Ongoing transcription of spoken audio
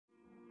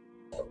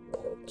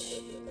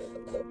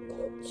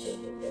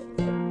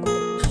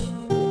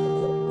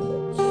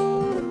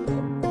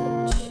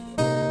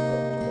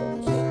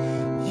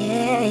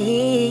Yeah,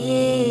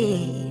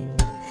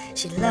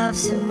 she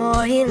loves him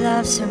more, he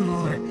loves her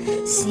more.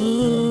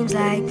 Seems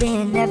like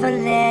they never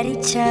let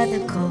each other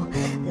go.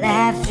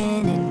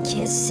 Laughing and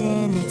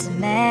kissing, it's a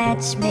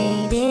match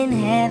made in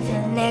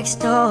heaven. Next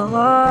door,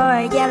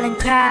 yelling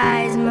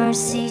cries,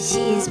 mercy,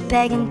 she is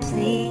begging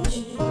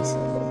please.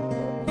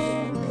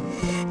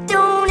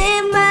 Don't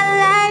end my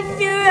life,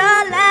 you're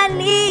all I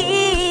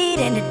need.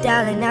 And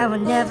darling, I will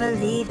never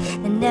leave,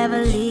 and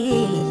never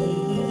leave.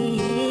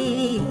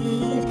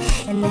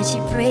 And then she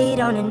prayed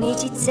on her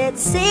knees, she said,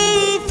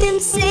 save him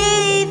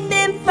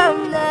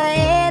from the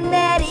hand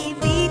that he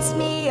beats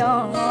me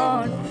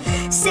on.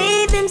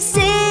 Save him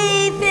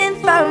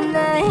from the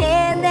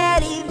hand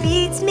that he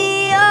beats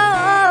me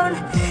on.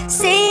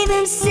 Save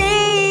him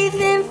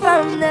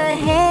from the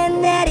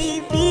hand that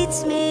he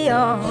beats me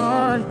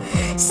on.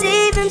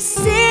 Save him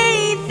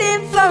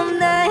from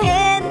the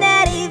hand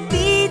that he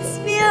beats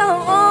me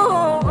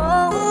on.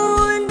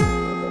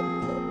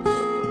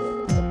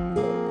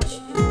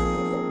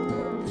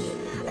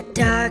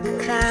 Dark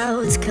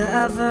clouds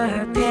cover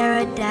her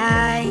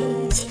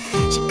paradise.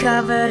 She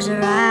covers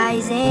her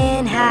eyes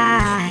and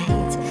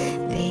hides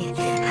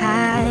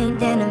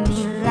behind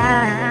enemy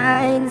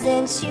lines.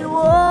 And she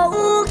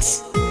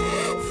walks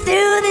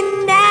through the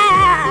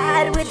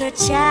night with her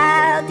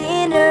child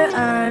in her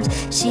arms.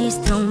 She's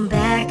thrown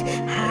back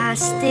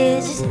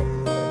hostage.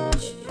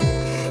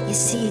 You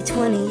see,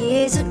 20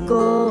 years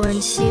ago,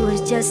 and she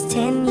was just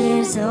 10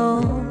 years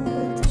old.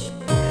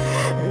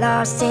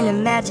 Lost in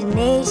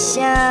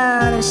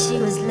imagination, she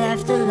was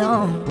left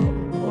alone.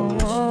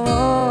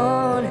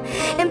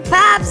 And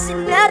Pop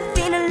said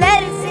nothing to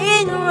let her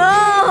sing her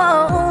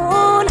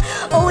own.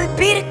 Oh, he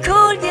beat her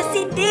cold, yes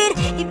he did,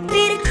 he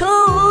beat her cold.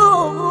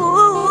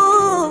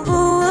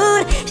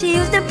 She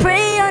used to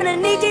pray on her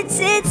knees, it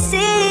said,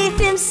 save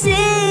him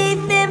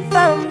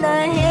from the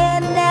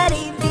hand that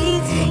he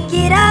beats.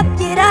 Get up,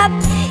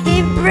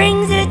 he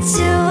brings her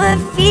to her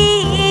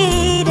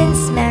feet and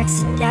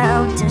smacks her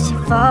down till she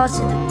falls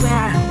to the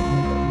ground.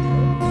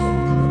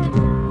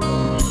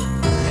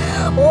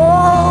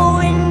 Oh,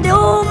 and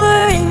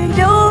over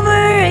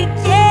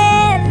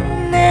again,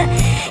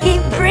 he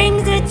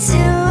brings her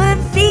to her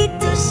feet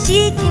till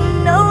she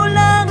can no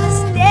longer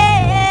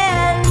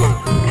stand.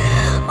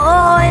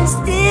 Oh, and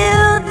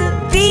still the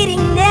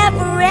beating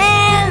never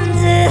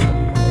ends.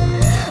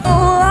 Oh,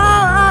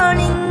 on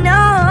and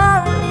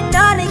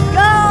on it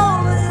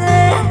goes.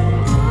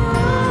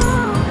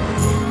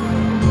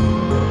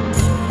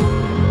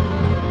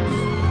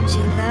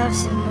 She loves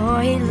him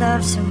more, he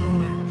loves her more.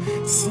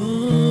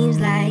 Seems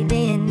like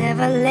they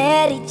never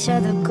let each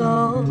other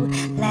go.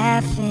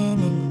 Laughing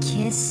and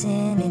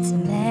kissing, it's a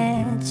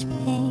match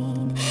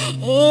made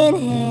in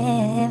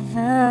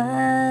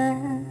heaven.